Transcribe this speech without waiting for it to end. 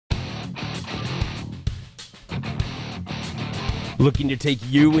Looking to take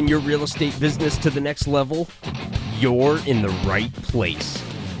you and your real estate business to the next level? You're in the right place.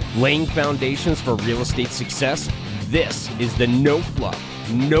 Laying foundations for real estate success? This is the No Fluff,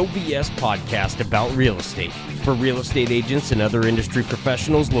 No BS podcast about real estate for real estate agents and other industry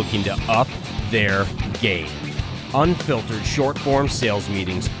professionals looking to up their game. Unfiltered short-form sales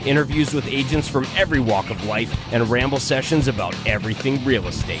meetings, interviews with agents from every walk of life, and ramble sessions about everything real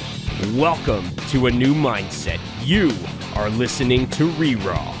estate. Welcome to a new mindset. You are listening to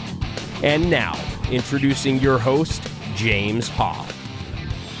ReRaw. And now, introducing your host, James Hoff.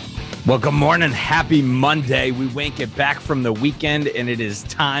 Well, good morning. Happy Monday. We wank it back from the weekend, and it is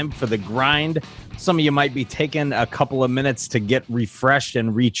time for the grind. Some of you might be taking a couple of minutes to get refreshed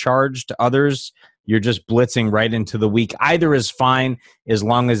and recharged. Others, you're just blitzing right into the week. Either is fine as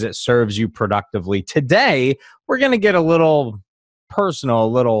long as it serves you productively. Today, we're going to get a little personal, a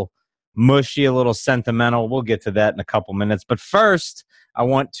little mushy, a little sentimental. We'll get to that in a couple minutes. But first, I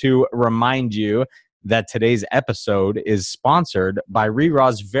want to remind you that today's episode is sponsored by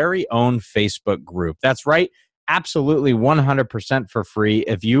ReRaw's very own Facebook group. That's right, absolutely 100% for free.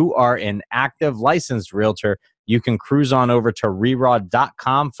 If you are an active licensed realtor, you can cruise on over to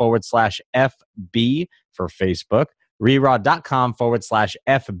reraw.com/FB for Facebook,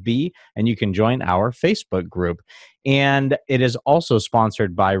 reraw.com/FB, and you can join our Facebook group. And it is also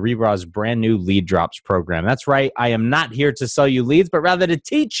sponsored by ReRaw's brand new Lead Drops program. That's right, I am not here to sell you leads, but rather to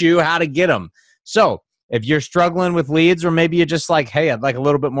teach you how to get them. So if you're struggling with leads, or maybe you're just like, hey, I'd like a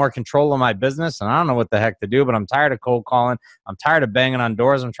little bit more control of my business, and I don't know what the heck to do, but I'm tired of cold calling. I'm tired of banging on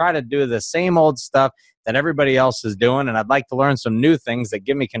doors. I'm trying to do the same old stuff that everybody else is doing, and I'd like to learn some new things that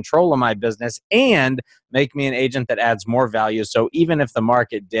give me control of my business and make me an agent that adds more value. So even if the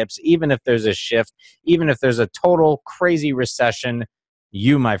market dips, even if there's a shift, even if there's a total crazy recession,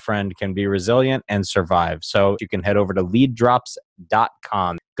 you, my friend, can be resilient and survive. So you can head over to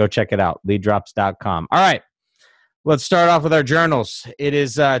leaddrops.com. Go check it out, leaddrops.com. All right, let's start off with our journals. It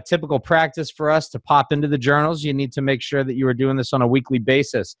is typical practice for us to pop into the journals. You need to make sure that you are doing this on a weekly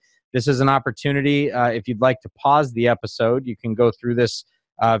basis. This is an opportunity. If you'd like to pause the episode, you can go through this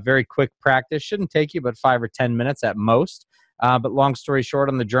very quick practice. Shouldn't take you but 5 or 10 minutes at most. But long story short,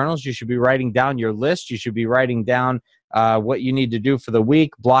 on the journals, you should be writing down your list. You should be writing down what you need to do for the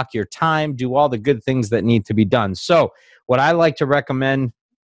week, block your time, do all the good things that need to be done. So what I like to recommend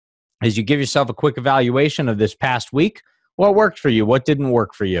is you give yourself a quick evaluation of this past week. What worked for you? What didn't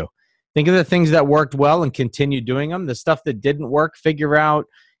work for you? Think of the things that worked well and continue doing them. The stuff that didn't work, figure out,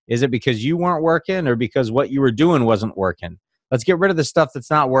 is it because you weren't working or because what you were doing wasn't working? Let's get rid of the stuff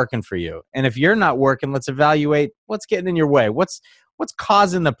that's not working for you. And if you're not working, let's evaluate what's getting in your way. What's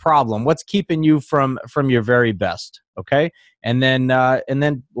causing the problem? What's keeping you from your very best? Okay, and then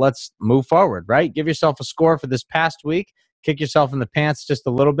let's move forward. Right, give yourself a score for this past week. Kick yourself in the pants just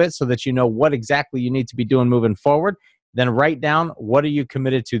a little bit so that you know what exactly you need to be doing moving forward. Then write down, what are you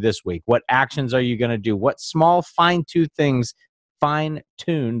committed to this week? What actions are you going to do? What small fine-tuned things things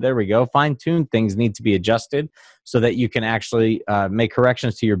need to be adjusted so that you can actually make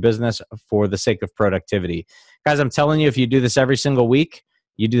corrections to your business for the sake of productivity. Guys, I'm telling you, if you do this every single week,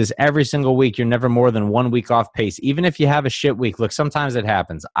 you're never more than 1 week off pace. Even if you have a shit week, look, sometimes it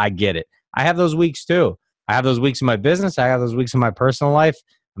happens. I get it. I have those weeks too. I have those weeks in my business. I have those weeks in my personal life.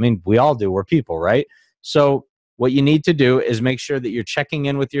 I mean, we all do. We're people, right? So what you need to do is make sure that you're checking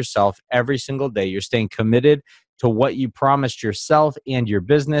in with yourself every single day. You're staying committed to what you promised yourself and your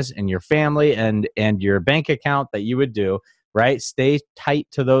business and your family and your bank account that you would do, right? Stay tight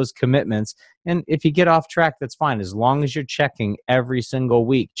to those commitments. And if you get off track, that's fine. As long as you're checking every single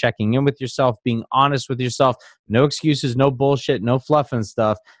week, checking in with yourself, being honest with yourself, no excuses, no bullshit, no fluff and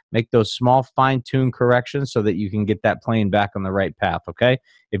stuff. Make those small fine-tuned corrections so that you can get that plane back on the right path, okay?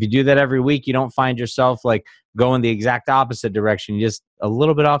 If you do that every week, you don't find yourself like going the exact opposite direction. You're just a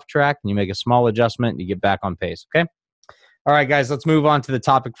little bit off track and you make a small adjustment and you get back on pace, okay? All right, guys, let's move on to the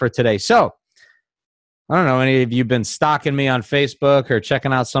topic for today. So, I don't know, any of you been stalking me on Facebook or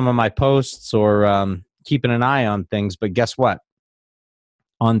checking out some of my posts or keeping an eye on things, but guess what?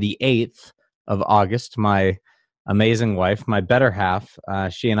 On the 8th of August, my amazing wife, my better half,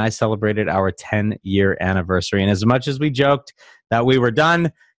 she and I celebrated our 10-year anniversary. And as much as we joked that we were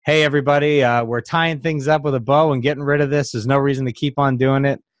done, hey, everybody, we're tying things up with a bow and getting rid of this. There's no reason to keep on doing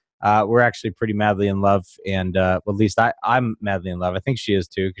it. We're actually pretty madly in love, and well, at least I'm madly in love. I think she is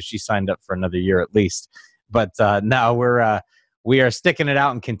too, because she signed up for another year at least. But no, we are sticking it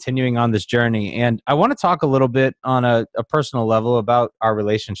out and continuing on this journey. And I want to talk a little bit on a personal level about our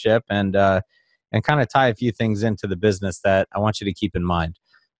relationship and kind of tie a few things into the business that I want you to keep in mind.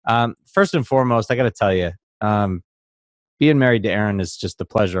 First and foremost, I got to tell you, being married to Erin is just the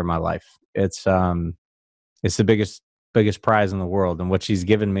pleasure of my life. It's the biggest prize in the world, and what she's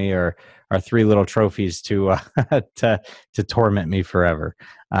given me are three little trophies to to torment me forever.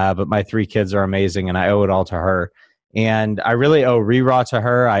 But my three kids are amazing, and I owe it all to her. And I really owe ReRaw to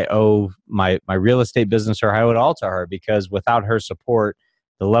her. I owe my real estate business to her. I owe it all to her, because without her support,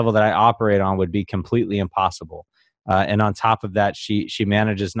 the level that I operate on would be completely impossible. And on top of that, she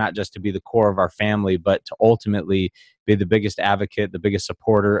manages not just to be the core of our family, but to ultimately be the biggest advocate, the biggest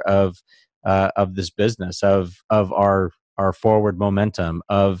supporter of this business, of our forward momentum,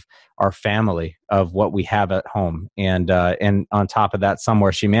 of our family, of what we have at home. And on top of that,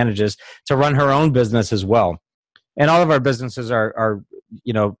 somewhere she manages to run her own business as well. And all of our businesses are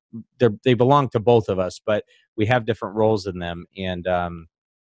they belong to both of us, but we have different roles in them. And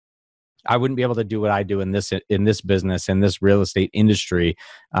I wouldn't be able to do what I do in this business, in this real estate industry,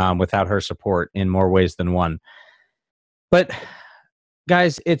 without her support in more ways than one. But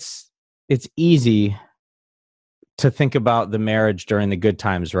guys, it's easy to think about the marriage during the good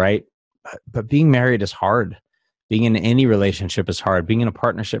times, right? But being married is hard. Being in any relationship is hard. Being in a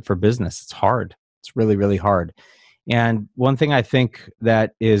partnership for business, it's hard. It's really, really hard. And one thing I think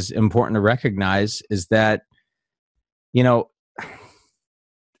that is important to recognize is that,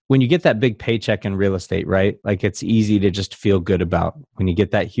 when you get that big paycheck in real estate, right? Like, it's easy to just feel good about. When you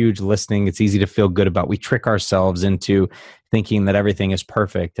get that huge listing, it's easy to feel good about. We trick ourselves into thinking that everything is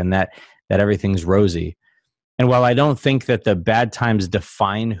perfect and that everything's rosy. And while I don't think that the bad times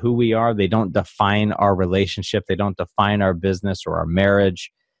define who we are, they don't define our relationship, they don't define our business or our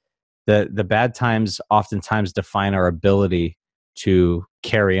marriage. The bad times oftentimes define our ability to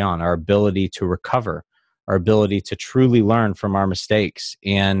carry on, our ability to recover, our ability to truly learn from our mistakes.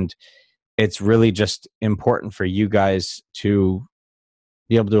 And it's really just important for you guys to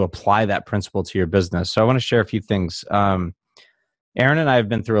be able to apply that principle to your business. So I want to share a few things. Erin and I have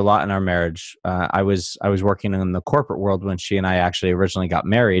been through a lot in our marriage. I was working in the corporate world when she and I actually originally got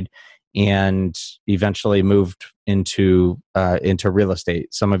married, and eventually moved into real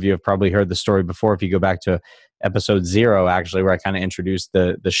estate. Some of you have probably heard the story before. If you go back to episode 0, actually, where I kind of introduced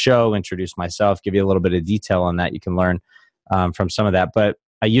the show, introduced myself, give you a little bit of detail on that. You can learn from some of that. But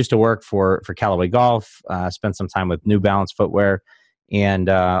I used to work for Callaway Golf, spent some time with New Balance footwear, and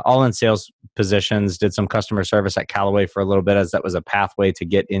all in sales positions. Did some customer service at Callaway for a little bit, as that was a pathway to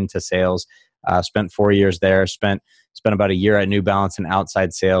get into sales. Spent 4 years there. Spent about a year at New Balance in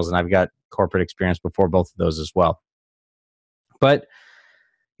outside sales, and I've got corporate experience before both of those as well. But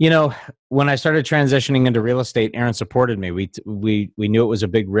when I started transitioning into real estate, Erin supported me. We knew it was a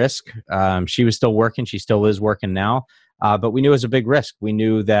big risk. She was still working; she still is working now. But we knew it was a big risk. We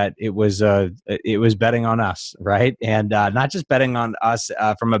knew that it was betting on us, right? And not just betting on us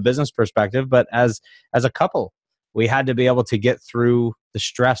from a business perspective, but as a couple, we had to be able to get through the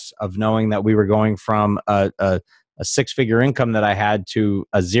stress of knowing that we were going from a 6-figure income that I had to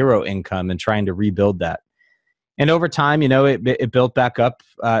a 0 income, and trying to rebuild that. And over time, it built back up.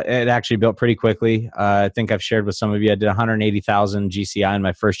 It actually built pretty quickly. I think I've shared with some of you, I did 180,000 GCI in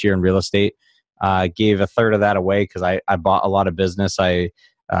my first year in real estate. Gave a third of that away because I bought a lot of business.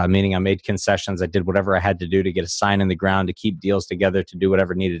 Meaning I made concessions. I did whatever I had to do to get a sign in the ground, to keep deals together, to do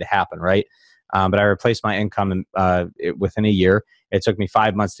whatever needed to happen, right? But I replaced my income within a year. It took me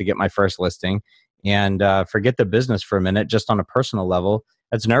 5 months to get my first listing. And forget the business for a minute, just on a personal level,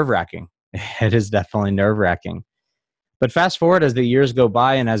 it's nerve-wracking. It is definitely nerve-wracking. But fast forward as the years go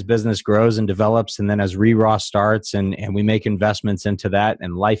by, and as business grows and develops, and then as ReRaw starts, and we make investments into that,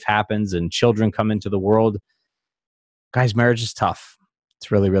 and life happens, and children come into the world, guys, marriage is tough.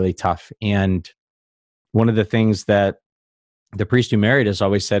 It's really, really tough. And one of the things that the priest who married us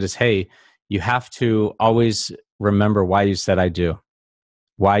always said is, hey, you have to always remember why you said I do,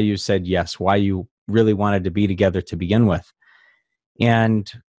 why you said yes, why you really wanted to be together to begin with.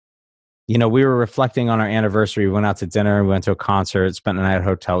 And we were reflecting on our anniversary. We went out to dinner, we went to a concert, spent the night at a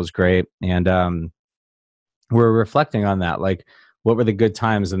hotel. It was great. And we were reflecting on that. Like, what were the good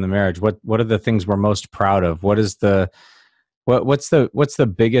times in the marriage? What are the things we're most proud of? What's the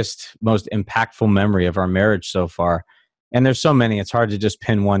biggest, most impactful memory of our marriage so far? And there's so many, it's hard to just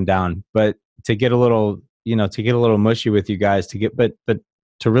pin one down. But to get a little mushy with you guys, but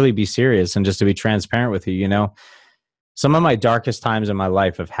to really be serious and just to be transparent with you, some of my darkest times in my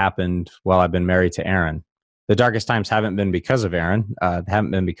life have happened while I've been married to Erin. The darkest times haven't been because of Erin,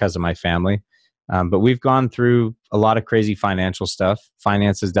 haven't been because of my family, but we've gone through a lot of crazy financial stuff.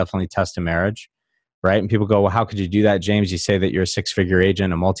 Finance is definitely test a marriage, right? And people go, well, how could you do that, James? You say that you're a 6-figure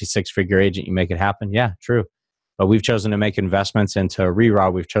agent, a multi-6-figure agent, you make it happen. Yeah, true. But we've chosen to make investments into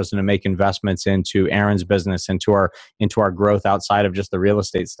Rerod. We've chosen to make investments into Aaron's business, into our growth outside of just the real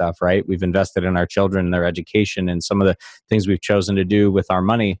estate stuff, right? We've invested in our children and their education and some of the things we've chosen to do with our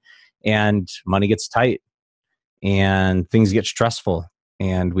money. And money gets tight and things get stressful,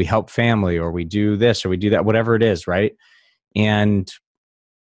 and we help family, or we do this or we do that, whatever it is, right? And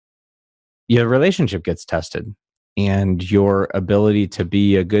your relationship gets tested, and your ability to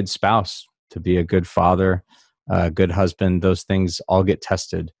be a good spouse, to be a good father, a good husband, those things all get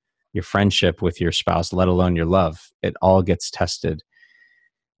tested. Your friendship with your spouse, let alone your love, it all gets tested.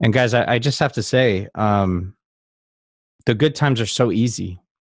 And guys, I just have to say, the good times are so easy.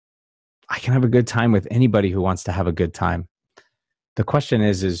 I can have a good time with anybody who wants to have a good time. The question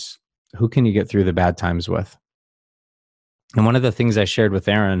is who can you get through the bad times with? And one of the things I shared with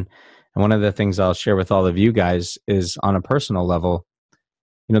Aaron, and one of the things I'll share with all of you guys, is on a personal level,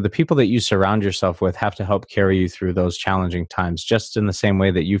 the people that you surround yourself with have to help carry you through those challenging times, just in the same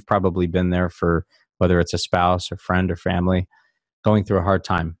way that you've probably been there for whether it's a spouse or friend or family going through a hard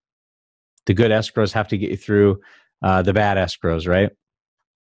time. The good escrows have to get you through the bad escrows, right?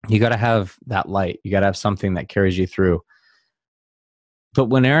 You got to have that light. You got to have something that carries you through. But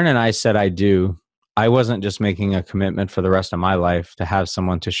when Aaron and I said I do, I wasn't just making a commitment for the rest of my life to have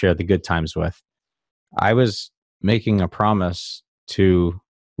someone to share the good times with. I was making a promise to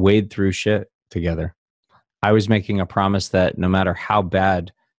wade through shit together. I was making a promise that no matter how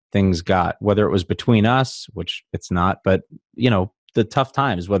bad things got, whether it was between us, which it's not, but the tough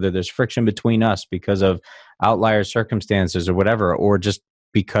times, whether there's friction between us because of outlier circumstances or whatever, or just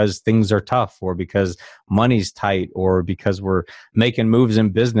because things are tough, or because money's tight, or because we're making moves in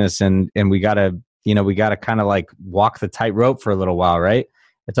business and we gotta kind of like walk the tightrope for a little while, right?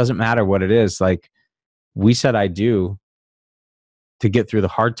 It doesn't matter what it is. Like, we said I do to get through the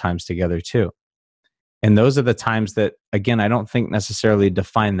hard times together too. And those are the times that, again, I don't think necessarily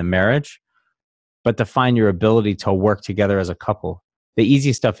define the marriage, but define your ability to work together as a couple. The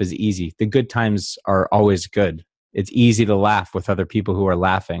easy stuff is easy. The good times are always good. It's easy to laugh with other people who are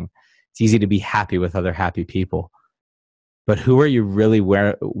laughing. It's easy to be happy with other happy people. But who are you really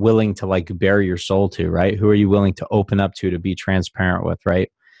willing to like bare your soul to, right? Who are you willing to open up to be transparent with,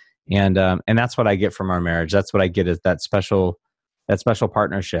 right? And that's what I get from our marriage. That's what I get, is that special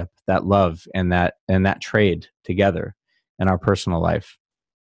partnership, that love, and that trade together in our personal life.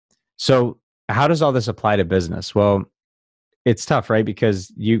 So how does all this apply to business? Well, it's tough, right?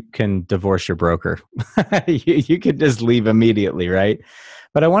 Because you can divorce your broker. you could just leave immediately, right?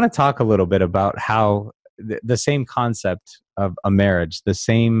 But I want to talk a little bit about how the same concept of a marriage, the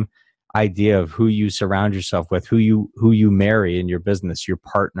same idea of who you surround yourself with, who you marry in your business, your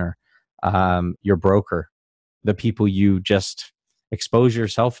partner, your broker, the people you just expose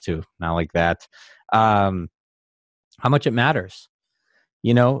yourself to, not like that, how much it matters.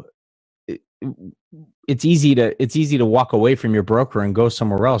 It's easy to walk away from your broker and go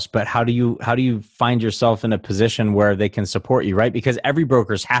somewhere else, but how do you find yourself in a position where they can support you, right? Because every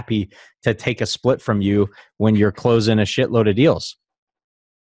broker's happy to take a split from you when you're closing a shitload of deals.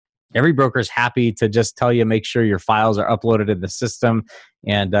 Every broker's happy to just tell you, make sure your files are uploaded in the system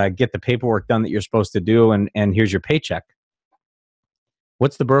and get the paperwork done that you're supposed to do, and here's your paycheck.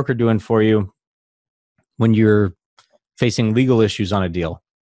 What's the broker doing for you when you're facing legal issues on a deal?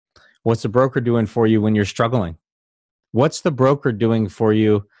 What's the broker doing for you when you're struggling? What's the broker doing for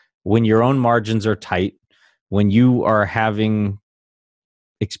you when your own margins are tight, when you are having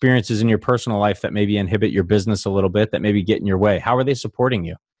experiences in your personal life that maybe inhibit your business a little bit, that maybe get in your way? How are they supporting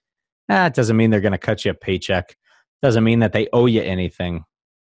you? It doesn't mean they're going to cut you a paycheck. Doesn't mean that they owe you anything.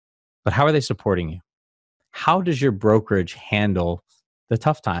 But how are they supporting you? How does your brokerage handle the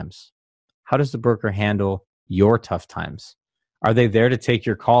tough times? How does the broker handle your tough times? Are they there to take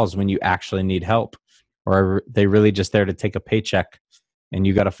your calls when you actually need help? Or are they really just there to take a paycheck and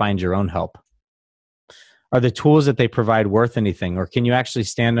you got to find your own help? Are the tools that they provide worth anything, or can you actually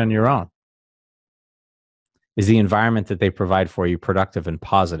stand on your own? Is the environment that they provide for you productive and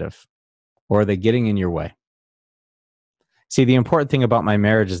positive? Or are they getting in your way? See, the important thing about my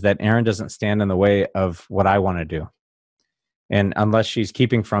marriage is that Erin doesn't stand in the way of what I want to do. And unless she's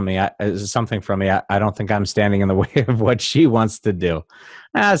keeping something from me, I don't think I'm standing in the way of what she wants to do.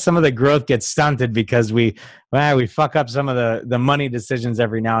 Some of the growth gets stunted because we fuck up some of the money decisions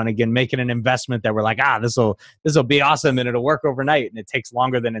every now and again, making an investment that we're like, this will be awesome and it'll work overnight, and it takes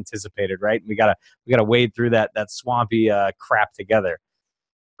longer than anticipated, right? We gotta wade through that swampy crap together.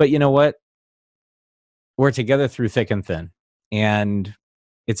 But you know what? We're together through thick and thin, and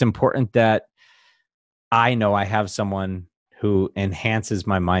it's important that I know I have someone who enhances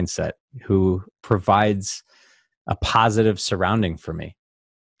my mindset, who provides a positive surrounding for me.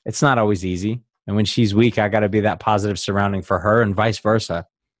 It's not always easy. And when she's weak, I got to be that positive surrounding for her and vice versa.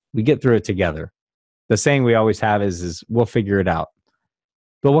 We get through it together. The saying we always have is we'll figure it out.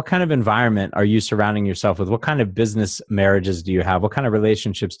 But what kind of environment are you surrounding yourself with? What kind of business marriages do you have? What kind of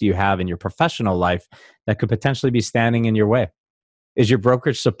relationships do you have in your professional life that could potentially be standing in your way? Is your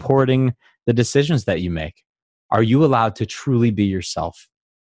brokerage supporting the decisions that you make? Are you allowed to truly be yourself?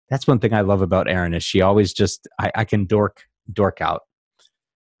 That's one thing I love about Erin is she always just, I can dork out.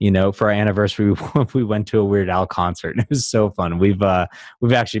 For our anniversary, we went to a Weird Al concert. It was so fun. We've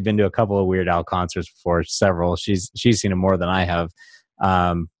actually been to a couple of Weird Al concerts before, several. She's seen them more than I have.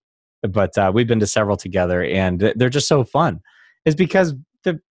 But we've been to several together, and they're just so fun. It's because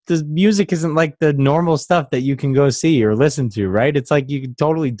the music isn't like the normal stuff that you can go see or listen to, right? It's like you can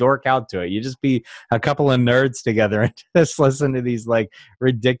totally dork out to it. You just be a couple of nerds together and just listen to these like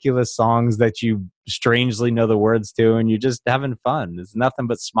ridiculous songs that you strangely know the words to, and you're just having fun. It's nothing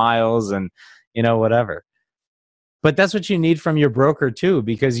but smiles and, whatever. But that's what you need from your broker too,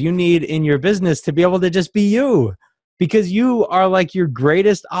 because you need in your business to be able to just be you. Because you are like your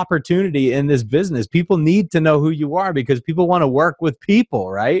greatest opportunity in this business. People need to know who you are because people want to work with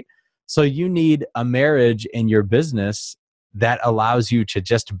people, right? So you need a marriage in your business that allows you to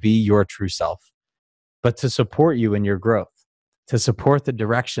just be your true self, but to support you in your growth, to support the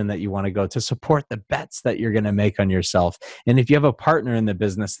direction that you want to go, to support the bets that you're going to make on yourself. And if you have a partner in the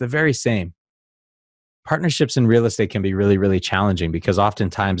business, the very same. Partnerships in real estate can be really, really challenging because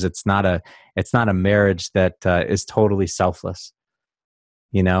oftentimes it's not a marriage that is totally selfless.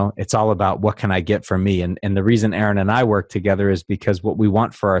 It's all about what can I get from me. And the reason Erin and I work together is because what we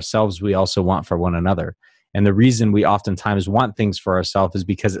want for ourselves, we also want for one another. And the reason we oftentimes want things for ourselves is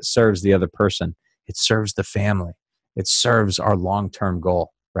because it serves the other person. It serves the family. It serves our long-term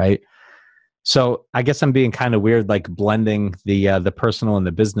goal, right? So I guess I'm being kind of weird, like blending the personal and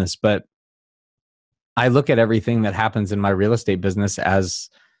the business, but I look at everything that happens in my real estate business as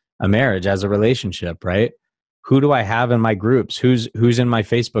a marriage, as a relationship, right? Who do I have in my groups? Who's in my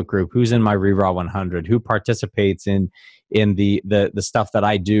Facebook group? Who's in my RERAW 100? Who participates in the stuff that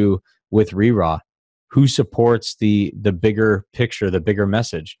I do with RERAW? Who supports the bigger picture, the bigger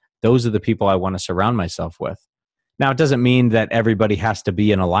message? Those are the people I want to surround myself with. Now, it doesn't mean that everybody has to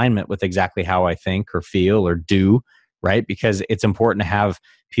be in alignment with exactly how I think or feel or do, right? Because it's important to have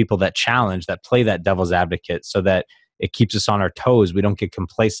people that challenge, that play that devil's advocate so that it keeps us on our toes. We don't get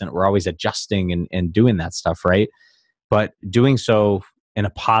complacent. We're always adjusting and doing that stuff, right? But doing so in a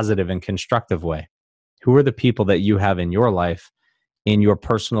positive and constructive way. Who are the people that you have in your life, in your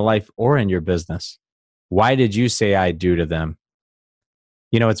personal life, or in your business? Why did you say I do to them?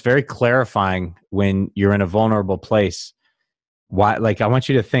 It's very clarifying when you're in a vulnerable place. Why? Like, I want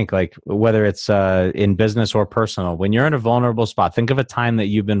you to think, like, whether it's in business or personal, when you're in a vulnerable spot, think of a time that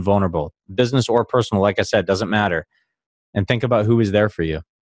you've been vulnerable, business or personal. Like I said, doesn't matter. And think about who was there for you.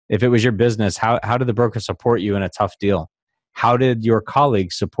 If it was your business, how did the broker support you in a tough deal? How did your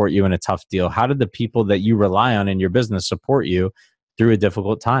colleagues support you in a tough deal? How did the people that you rely on in your business support you through a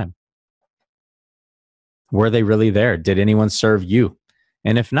difficult time? Were they really there? Did anyone serve you?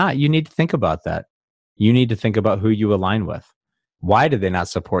 And if not, you need to think about that. You need to think about who you align with. Why did they not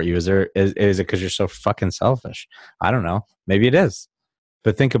support you? Is it because you're so fucking selfish? I don't know. Maybe it is.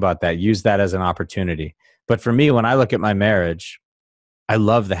 But think about that. Use that as an opportunity. But for me, when I look at my marriage, I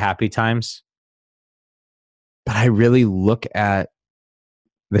love the happy times. But I really look at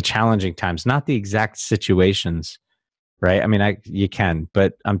the challenging times, not the exact situations, right? I mean, you can,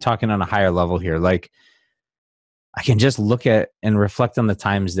 but I'm talking on a higher level here. Like, I can just look at and reflect on the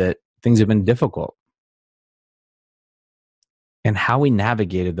times that things have been difficult. And how we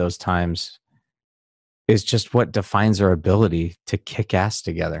navigated those times is just what defines our ability to kick ass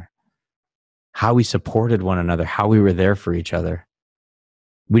together. How we supported one another, how we were there for each other.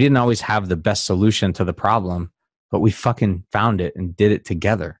 We didn't always have the best solution to the problem, but we fucking found it and did it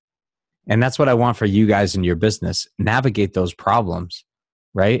together. And that's what I want for you guys in your business. Navigate those problems,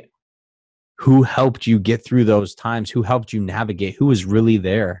 right? Who helped you get through those times? Who helped you navigate? Who was really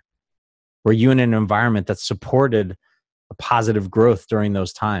there? Were you in an environment that supported a positive growth during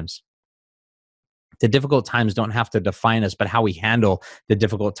those times? The difficult times don't have to define us, but how we handle the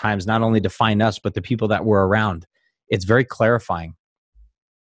difficult times not only define us, but the people that we're around. It's very clarifying.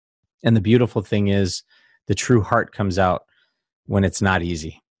 And the beautiful thing is the true heart comes out when it's not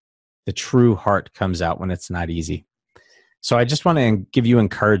easy. The true heart comes out when it's not easy. So I just want to give you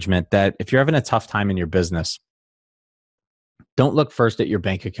encouragement that if you're having a tough time in your business, don't look first at your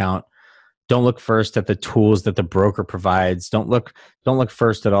bank account. Don't look first at the tools that the broker provides. Don't look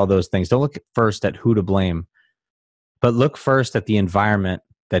first at all those things. Don't look first at who to blame. But look first at the environment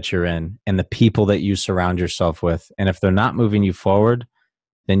that you're in and the people that you surround yourself with. And if they're not moving you forward,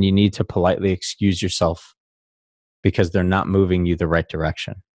 then you need to politely excuse yourself because they're not moving you the right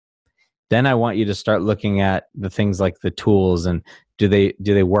direction. Then I want you to start looking at the things like the tools and do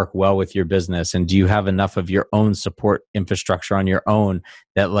they work well with your business? And do you have enough of your own support infrastructure on your own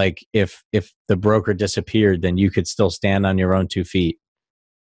that, like, if the broker disappeared, then you could still stand on your own 2 feet?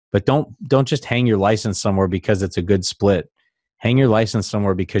 But don't just hang your license somewhere because it's a good split. Hang your license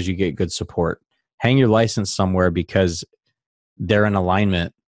somewhere because you get good support. Hang your license somewhere because they're in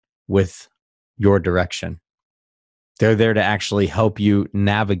alignment with your direction. They're there to actually help you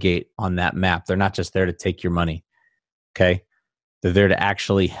navigate on that map. They're not just there to take your money. Okay? They're there to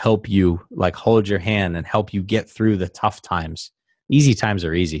actually help you, like, hold your hand and help you get through the tough times. Easy times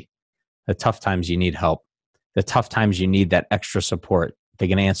are easy. The tough times you need help. The tough times you need that extra support. They're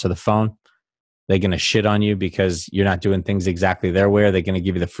going to answer the phone. They're going to shit on you because you're not doing things exactly their way. Or they're going to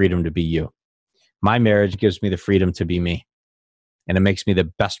give you the freedom to be you. My marriage gives me the freedom to be me. And it makes me the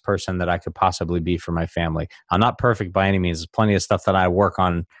best person that I could possibly be for my family. I'm not perfect by any means. There's plenty of stuff that I work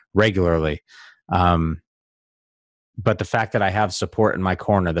on regularly. But the fact that I have support in my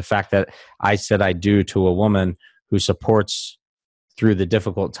corner, the fact that I said I do to a woman who supports through the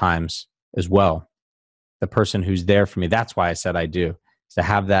difficult times as well, the person who's there for me, that's why I said I do. To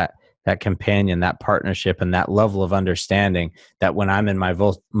have that companion, that partnership, and that level of understanding that when I'm in my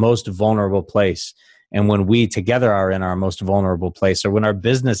most vulnerable place, and when we together are in our most vulnerable place, or when our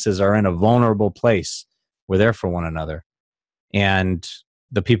businesses are in a vulnerable place, we're there for one another. And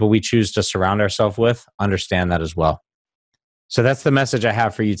the people we choose to surround ourselves with understand that as well. So that's the message I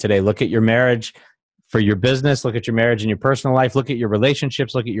have for you today. Look at your marriage for your business. Look at your marriage in your personal life. Look at your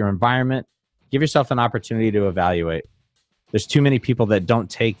relationships. Look at your environment. Give yourself an opportunity to evaluate. There's too many people that don't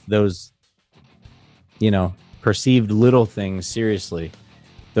take those, perceived little things seriously.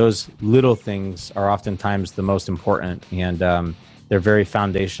 Those little things are oftentimes the most important, and they're very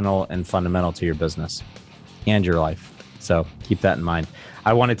foundational and fundamental to your business and your life. So keep that in mind.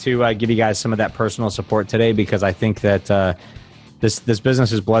 I wanted to give you guys some of that personal support today because I think that this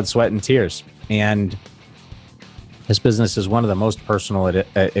business is blood, sweat, and tears. And this business is one of the most personal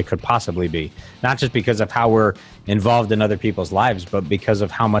it could possibly be. Not just because of how we're involved in other people's lives, but because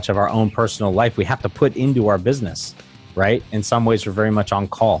of how much of our own personal life we have to put into our business, right? In some ways, we're very much on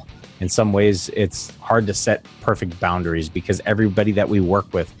call. In some ways, it's hard to set perfect boundaries because everybody that we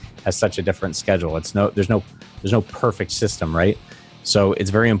work with has such a different schedule. There's no perfect system, right? So it's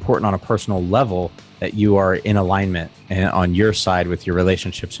very important on a personal level that you are in alignment and on your side with your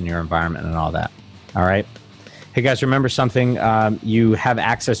relationships and your environment and all that. All right. Hey guys, remember something. You have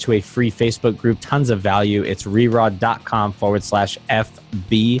access to a free Facebook group, tons of value. It's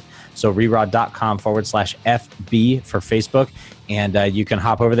rerod.com/FB. So rerod.com/FB for Facebook. And you can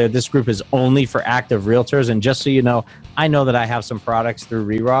hop over there. This group is only for active realtors. And just so you know, I know that I have some products through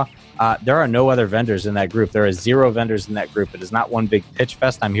ReRaw. There are no other vendors in that group. There are 0 vendors in that group. It is not one big pitch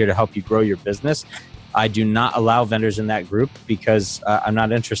fest. I'm here to help you grow your business. I do not allow vendors in that group because I'm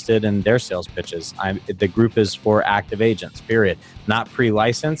not interested in their sales pitches. The group is for active agents, period. Not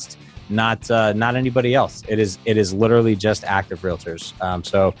pre-licensed, not anybody else. It is literally just active realtors.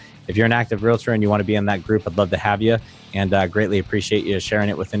 So if you're an active realtor and you want to be in that group, I'd love to have you, and greatly appreciate you sharing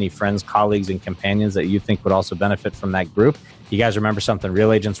it with any friends, colleagues, and companions that you think would also benefit from that group. You guys remember something,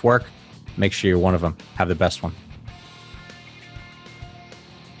 real agents work. Make sure you're one of them. Have the best one.